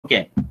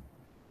Okay.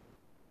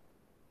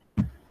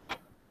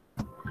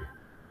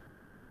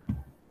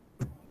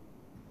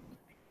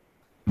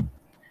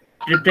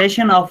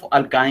 Preparation of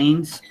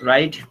alkynes,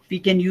 right? We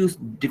can use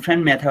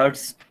different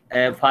methods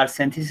for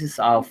synthesis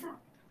of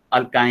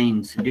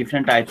alkynes,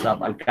 different types of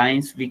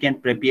alkynes we can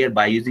prepare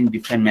by using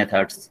different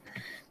methods.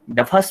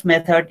 The first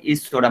method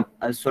is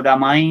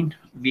sodamine.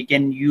 We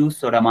can use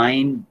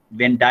sodamine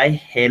when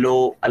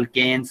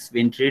dihaloalkanes,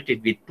 when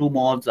treated with 2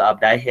 moles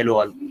of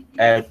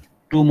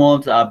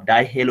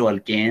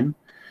dihaloalkane.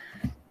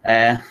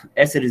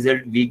 As a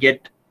result, we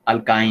get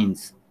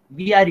alkynes.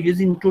 We are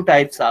using 2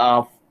 types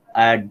of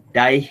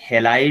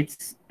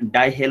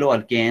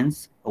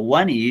dihaloalkanes.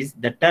 One is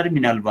the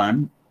terminal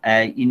one,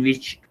 in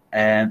which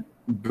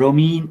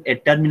bromine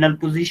at terminal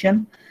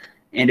position,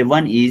 and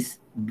one is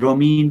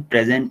bromine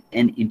present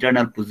in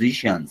internal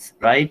positions,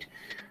 right?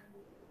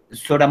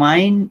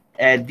 Sodamine,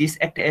 this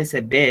act as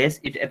a base.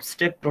 It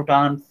abstract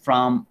proton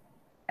from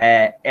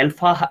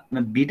alpha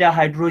beta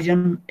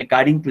hydrogen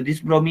according to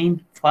this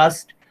bromine.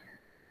 First,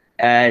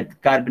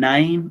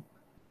 carbonyl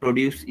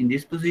produced in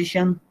this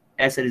position.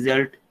 As a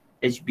result,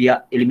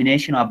 HBr,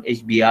 elimination of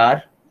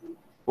HBr,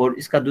 और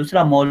इसका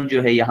दूसरा मोल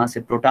जो है यहाँ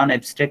से proton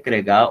abstract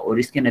करेगा और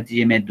इसके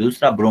नतीजे में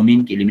दूसरा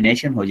ब्रोमीन की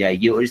एलिमिनेशन हो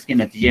जाएगी और इसके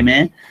नतीजे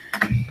में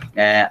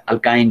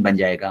अल्काइन बन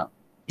जाएगा।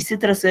 इसी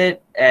तरह से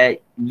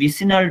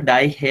विसिनल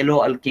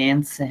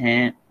डाइहेलोअल्केन्स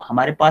हैं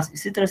हमारे पास।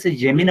 इसी तरह से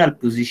जेमिनल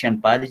पोजीशन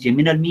पर,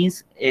 geminal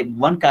means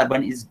one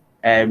carbon is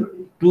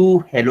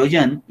 2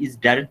 halogen is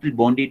directly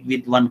bonded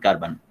with 1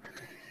 carbon.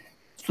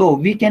 So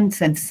we can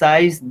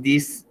synthesize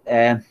this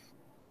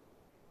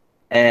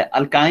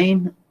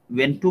alkyne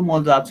when 2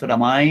 moles of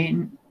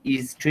sodamine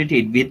is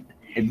treated with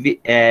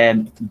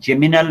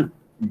geminal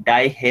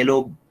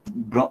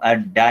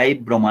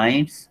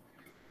dibromides,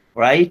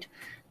 right?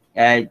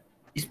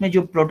 इसमें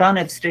जो प्रोटॉन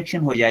एक्सट्रैक्शन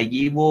हो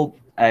जाएगी वो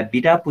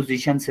beta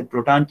position से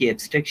proton की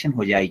extraction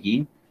हो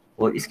जाएगी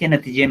और इसके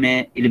नतीजे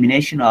में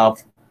elimination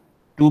of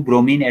 2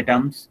 bromine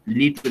atoms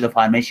lead to the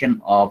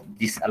formation of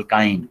this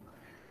alkyne.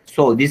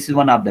 So this is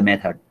one of the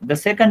method. The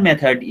second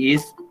method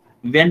is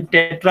when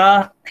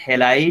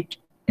tetrahalide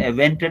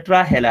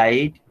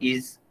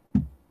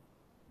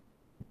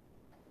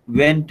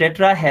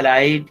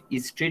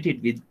is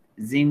treated with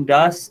zinc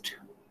dust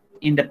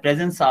in the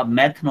presence of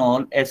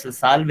methanol as a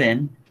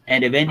solvent,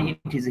 and when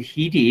it is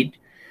heated,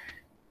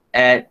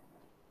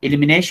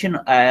 elimination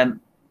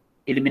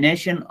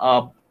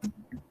of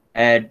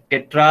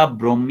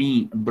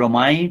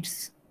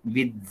tetrabromides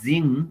with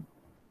zinc.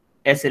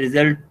 As a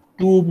result,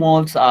 2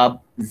 moles of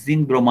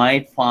zinc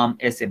bromide form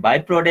as a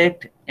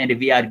byproduct, and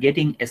we are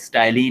getting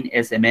acetylene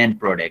as a main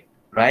product,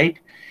 right?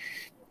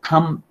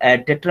 हम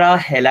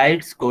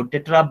टेट्राहेलाइड्स को,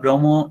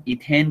 टेट्राब्रोमो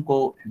ethane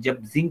को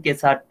जब zinc के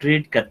साथ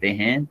treat करते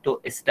हैं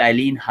तो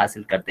acetylene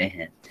हासिल करते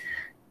हैं।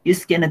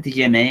 इसके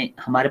नतीजे में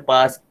हमारे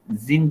पास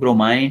जिंक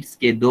ब्रोमाइड्स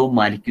के 2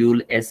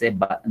 मॉलिक्यूल ऐसे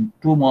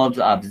 2 मोल्स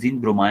ऑफ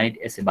जिंक ब्रोमाइड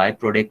ऐसे बाय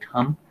प्रोडक्ट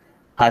हम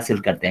हासिल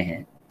करते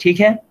हैं। ठीक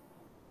है।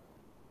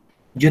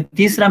 जो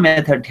तीसरा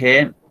मेथड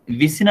है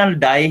विसिनल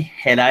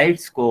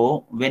डाइहेलाइड्स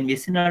को, when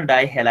vicinal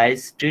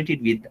dihalides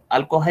treated with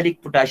alcoholic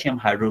potassium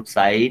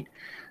hydroxide,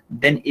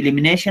 then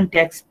elimination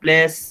takes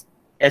place.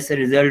 As a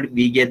result,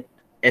 we get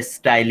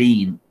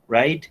acetylene,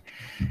 right?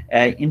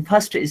 In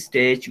first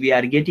stage, we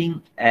are getting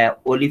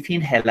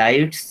olefin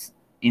halides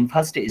in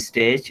first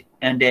stage,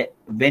 and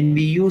when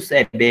we use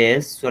a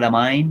base,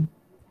 sodamine,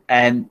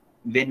 and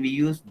when we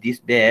use this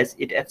base,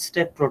 it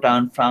abstracts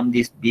proton from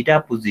this beta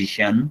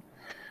position.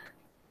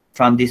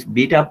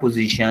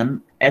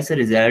 As a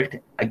result,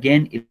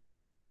 again,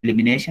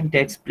 elimination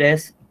takes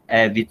place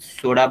with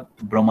sodium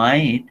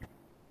bromide.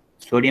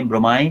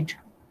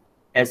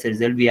 As a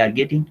result, we are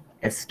getting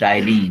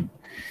acetylene.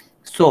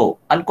 So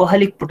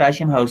alcoholic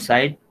potassium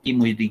hydroxide की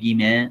मौजूदगी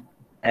में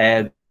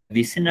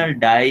vicinal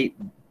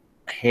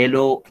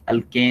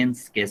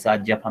डाइहेलोअल्केन्स के साथ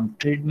जब हम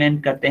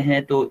treatment करते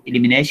हैं तो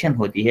एलिमिनेशन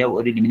होती है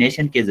और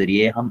एलिमिनेशन के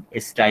जरिए हम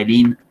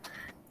एसिटाइलिन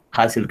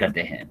हासिल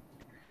करते हैं।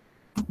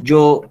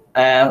 जो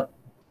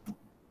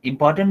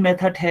इम्पॉर्टेंट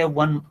मेथड है,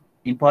 one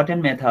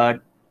important method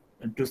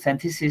to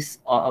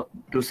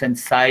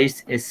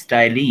synthesize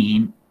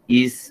acetylene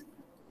is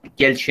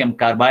calcium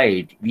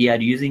carbide. We are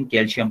using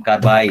calcium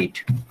carbide,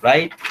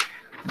 right?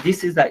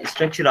 This is the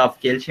structure of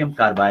calcium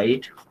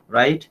carbide,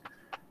 right?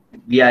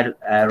 We are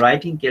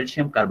writing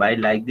calcium carbide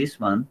like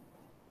this one,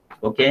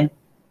 okay?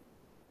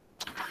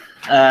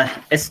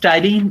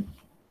 Acetylene,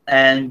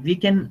 and we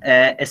can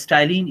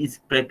acetylene is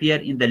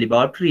prepared in the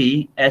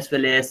laboratory as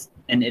well as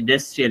an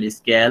industrial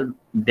scale,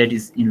 that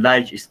is in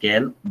large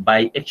scale,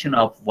 by action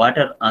of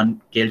water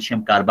on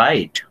calcium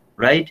carbide,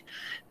 right?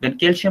 When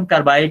calcium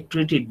carbide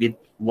treated with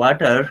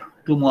water,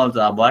 2 moles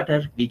of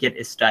water, we get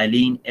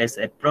acetylene as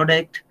a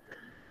product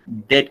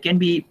that can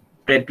be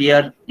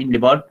prepared in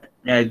laboratory.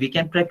 We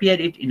can prepare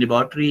it in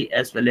laboratory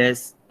as well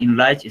as in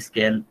large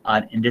scale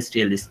or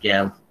industrial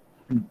scale.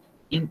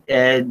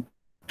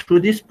 Through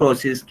this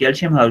process,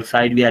 calcium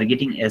hydroxide we are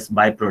getting as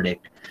byproduct.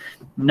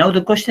 Now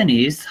the question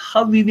is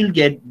how we will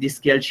get this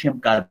calcium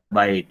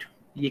carbide.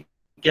 ये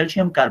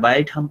calcium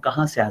carbide हम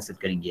कहाँ से हासिल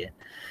करेंगे?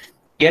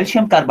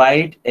 Calcium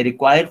carbide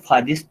required for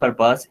this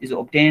purpose is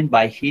obtained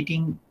by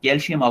heating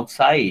calcium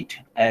oxide.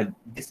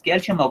 This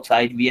calcium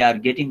oxide we are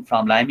getting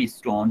from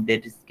limestone,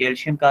 that is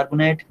calcium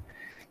carbonate.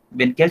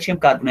 When calcium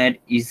carbonate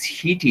is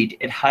heated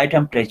at high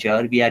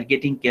temperature, we are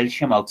getting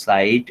calcium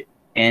oxide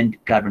and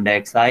carbon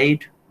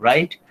dioxide,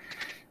 right?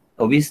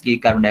 Obviously,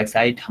 carbon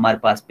dioxide हमारे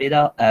पास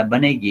पैदा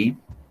बनेगी.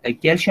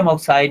 Calcium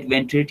oxide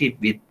when treated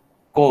with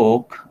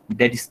coke,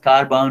 that is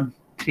carbon,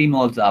 3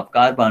 moles of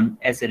carbon,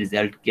 as a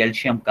result,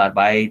 calcium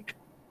carbide,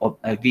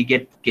 we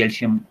get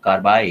calcium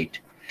carbide.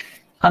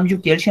 हम जो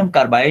calcium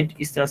carbide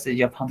इस तरह से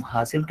जब हम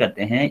हासिल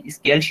करते हैं, इस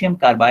कैल्शियम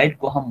कार्बाइड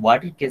को हम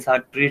वाटर के साथ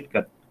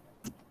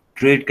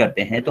ट्रीट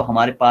करते हैं तो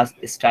हमारे पास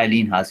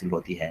स्टाइलिन हासिल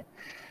होती है.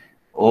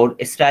 और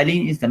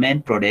Stalin is the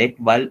main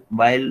product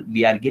while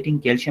we are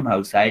getting calcium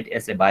hydroxide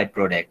as a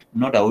byproduct.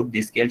 No doubt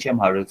this calcium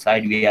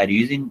hydroxide we are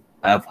using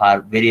for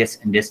various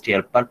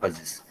industrial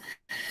purposes.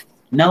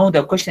 Now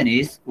the question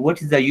is,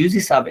 what is the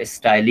uses of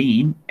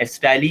styrene?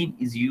 Styrene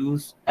is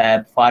used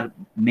for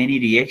many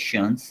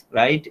reactions,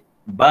 right?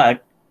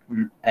 But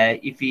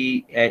if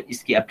we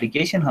इसकी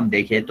application हम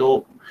देखें तो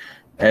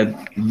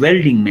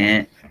welding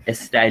में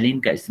Stalin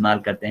का इस्तेमाल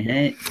करते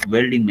हैं.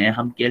 Welding में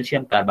हम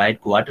कैल्शियम कार्बाइड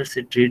को वाटर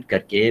से ट्रीट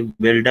करके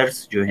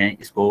वेल्डर्स जो हैं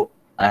इसको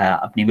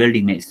अपनी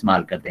वेल्डिंग में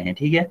इस्तेमाल करते हैं,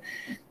 ठीक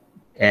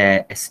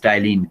है,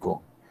 स्टाइलिन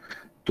को.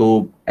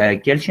 तो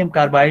कैल्शियम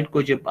कार्बाइड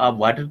को जब आप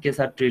वाटर के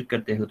साथ ट्रीट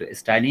करते हो तो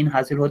स्टाइलिन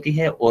हासिल होती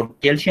है. और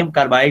कैल्शियम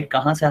कार्बाइड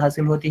कहाँ से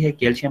हासिल होती है?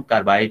 कैल्शियम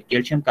कार्बाइड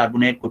कैल्शियम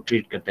कार्बोनेट को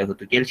ट्रीट करते हो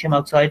तो कैल्शियम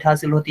ऑक्साइड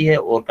हासिल होती है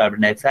और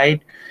कार्बन डाइऑक्साइड.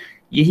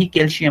 यही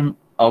कैल्शियम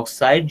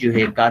ऑक्साइड जो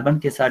है कार्बन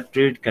के साथ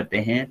ट्रीट करते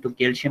हैं तो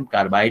कैल्शियम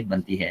कार्बाइड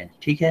बनती है,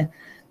 ठीक है.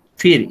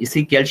 फिर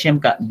इसी कैल्शियम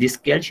का this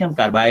calcium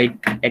carbide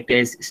act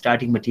as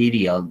starting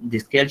material.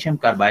 This calcium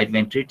carbide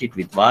when treated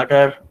with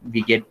water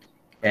we get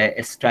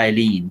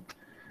Stalin,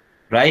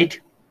 right?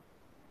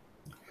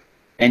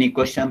 Any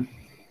question?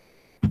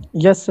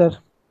 Yes, sir.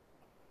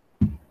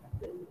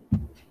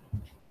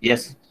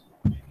 Yes.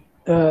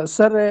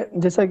 Sir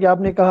जैसा कि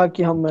आपने कहा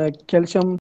कि हम कैल्शियम